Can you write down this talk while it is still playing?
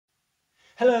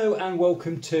Hello and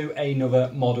welcome to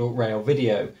another model rail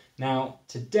video. Now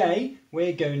today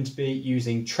we're going to be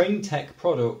using Traintech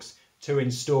products to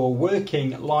install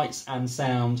working lights and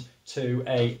sound to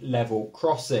a level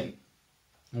crossing.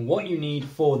 And what you need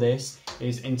for this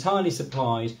is entirely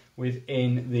supplied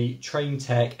within the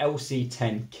Traintech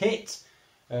LC10 kit.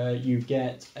 You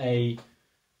get a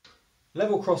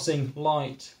level crossing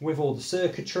light with all the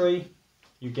circuitry,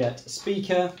 you get a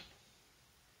speaker,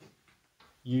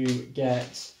 you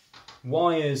get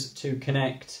wires to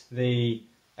connect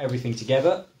everything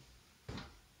together.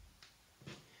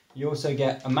 You also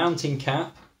get a mounting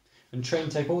cap, and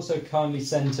Traintech also kindly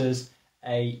sent us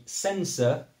a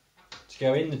sensor to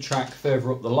go in the track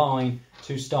further up the line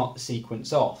to start the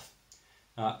sequence off.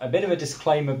 A bit of a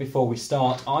disclaimer before we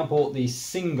start, I bought these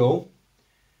single.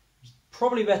 It's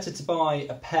probably better to buy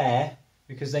a pair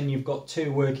because then you've got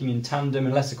two working in tandem,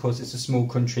 unless of course it's a small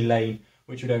country lane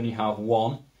which would only have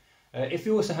one. If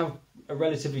you also have a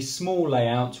relatively small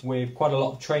layout with quite a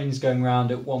lot of trains going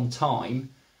around at one time,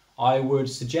 I would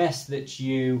suggest that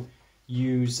you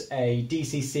use a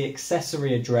DCC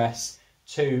accessory address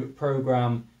to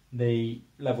program the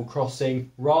level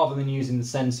crossing rather than using the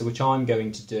sensor, which I'm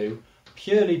going to do,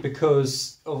 purely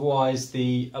because otherwise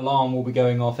the alarm will be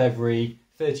going off every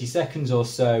 30 seconds or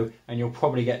so and you'll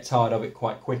probably get tired of it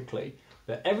quite quickly.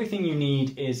 But everything you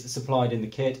need is supplied in the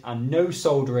kit and no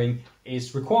soldering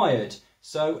is required.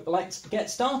 So let's get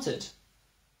started.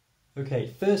 Okay,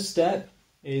 first step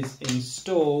is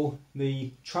install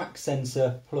the Track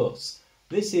Sensor Plus.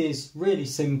 This is really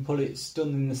simple. It's done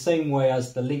in the same way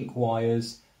as the link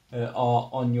wires are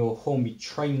on your Hornby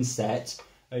train set.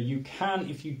 You can,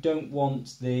 if you don't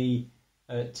want the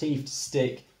teeth to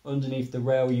stick underneath the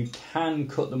rail, you can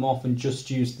cut them off and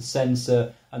just use the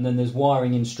sensor, and then there's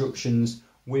wiring instructions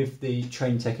with the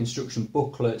Traintech instruction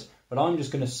booklet, but I'm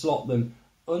just going to slot them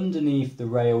underneath the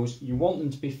rails. You want them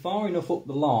to be far enough up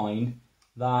the line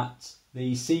that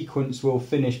the sequence will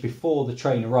finish before the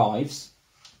train arrives.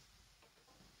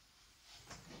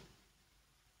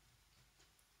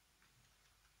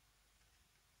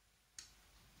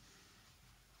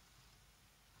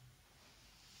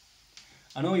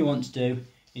 And all you want to do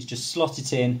is just slot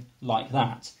it in like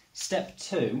that. Step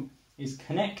 2 is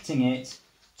connecting it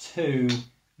to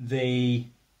the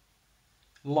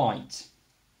light.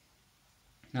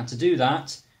 Now to do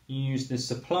that, you use the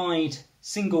supplied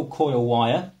single coil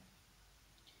wire,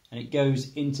 and it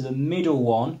goes into the middle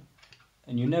one,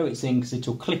 and you know it's in because it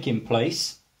will click in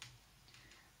place,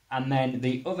 and then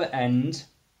the other end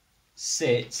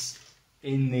sits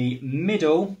in the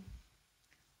middle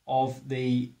of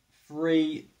the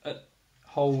three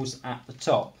holes at the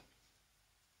top.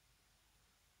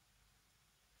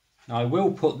 Now I will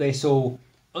put this all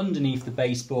underneath the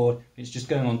baseboard, it's just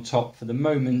going on top for the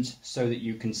moment so that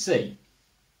you can see.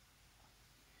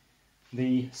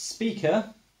 The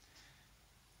speaker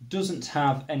doesn't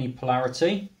have any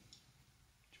polarity,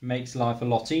 which makes life a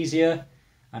lot easier,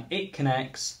 and it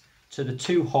connects to the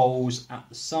two holes at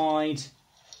the side,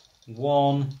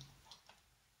 one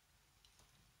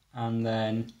and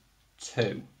then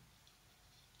two,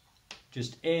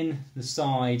 just in the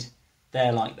side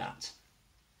there like that.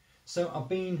 So I've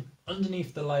been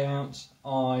underneath the layout,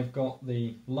 I've got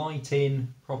the light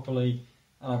in properly,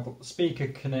 and I've got the speaker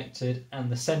connected and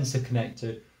the sensor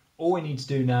connected. All we need to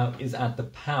do now is add the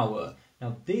power.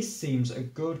 Now this seems a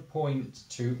good point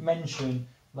to mention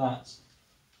that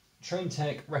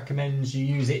Traintech recommends you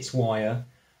use its wire,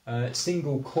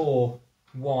 single core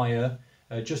wire,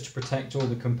 just to protect all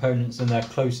the components, and they're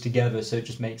close together, so it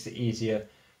just makes it easier,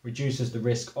 reduces the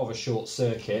risk of a short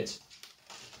circuit.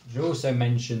 You also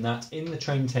mention that in the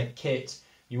Traintech kit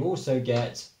you also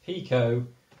get Pico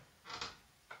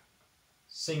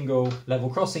single level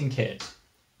crossing kit.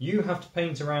 You have to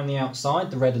paint around the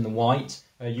outside, the red and the white.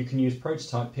 You can use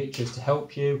prototype pictures to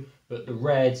help you, but the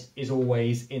red is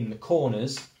always in the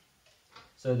corners.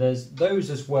 So there's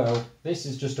those as well. This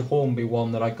is just a Hornby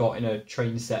one that I got in a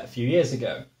train set a few years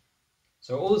ago.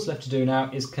 So all that's left to do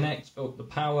now is connect up the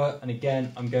power, and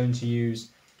again I'm going to use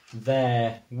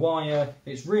their wire.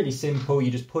 It's really simple, you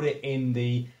just put it in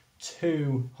the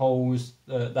two holes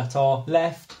that are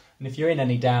left, and if you're in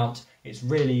any doubt it's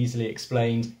really easily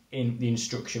explained in the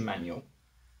instruction manual.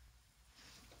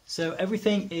 So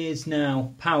everything is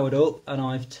now powered up and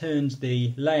I've turned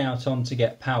the layout on to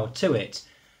get power to it.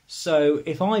 So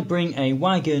if I bring a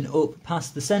wagon up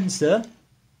past the sensor,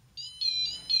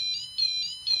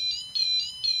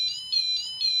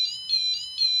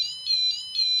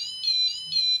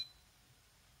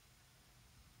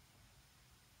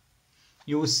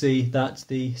 you will see that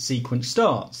the sequence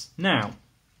starts. Now,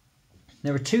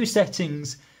 there are two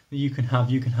settings that you can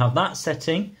have that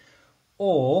setting,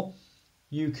 or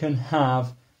you can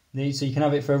have so you can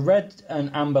have it for red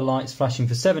and amber lights flashing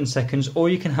for 7 seconds, or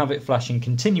you can have it flashing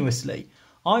continuously.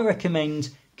 I recommend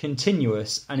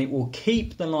continuous, and it will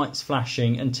keep the lights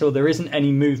flashing until there isn't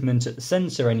any movement at the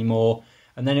sensor anymore,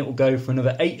 and then it will go for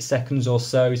another 8 seconds or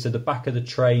so the back of the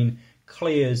train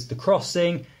clears the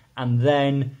crossing, and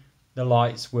then the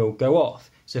lights will go off.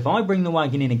 So if I bring the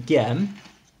wagon in again,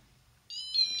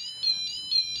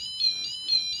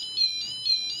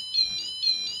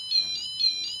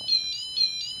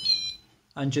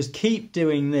 and just keep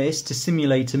doing this to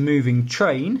simulate a moving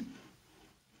train,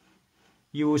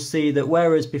 you will see that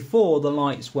whereas before the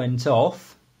lights went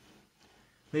off,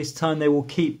 this time they will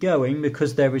keep going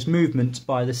because there is movement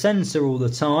by the sensor all the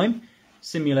time,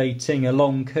 simulating a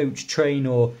long coach train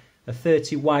or a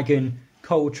 30 wagon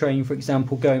coal train, for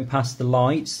example, going past the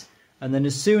lights. And then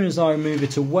as soon as I move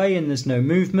it away and there's no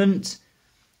movement,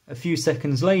 a few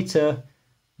seconds later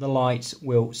the lights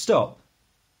will stop.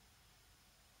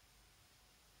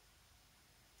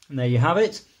 And there you have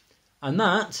it. And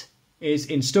that is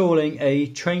installing a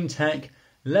Traintech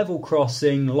level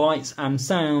crossing lights and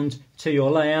sound to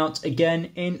your layout,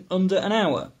 again in under an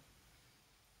hour.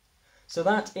 So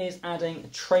that is adding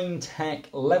Traintech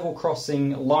level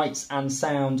crossing lights and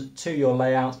sound to your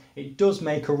layout. It does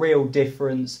make a real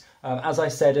difference. As I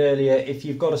said earlier, if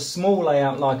you've got a small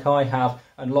layout like I have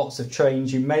and lots of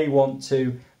trains, you may want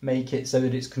to make it so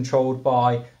that it's controlled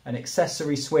by an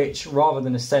accessory switch rather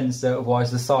than a sensor,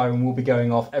 otherwise the siren will be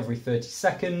going off every 30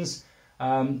 seconds.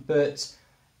 But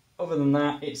other than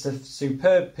that, it's a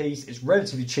superb piece. It's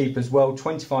relatively cheap as well,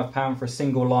 £25 for a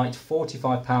single light,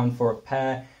 £45 for a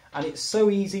pair. And it's so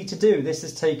easy to do. This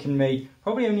has taken me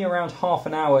probably only around half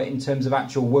an hour in terms of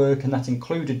actual work, and that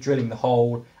included drilling the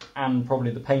hole and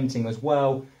probably the painting as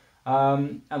well.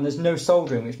 And there's no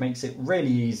soldering, which makes it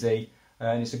really easy,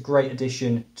 and it's a great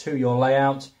addition to your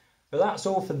layout. But that's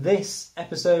all for this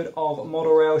episode of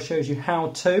Model Rail Shows You How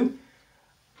To.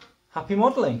 Happy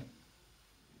modelling!